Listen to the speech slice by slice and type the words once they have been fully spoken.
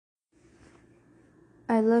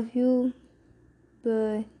I love you,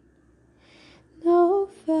 but no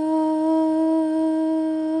far.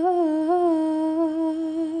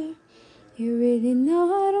 You really know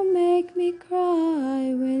how to make me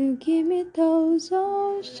cry when you give me those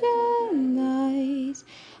ocean eyes.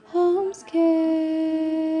 I'm scared.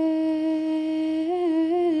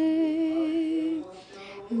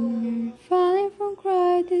 And you're falling from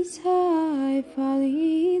quite this high,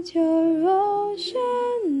 falling into your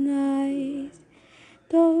ocean eyes.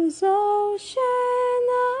 Those ocean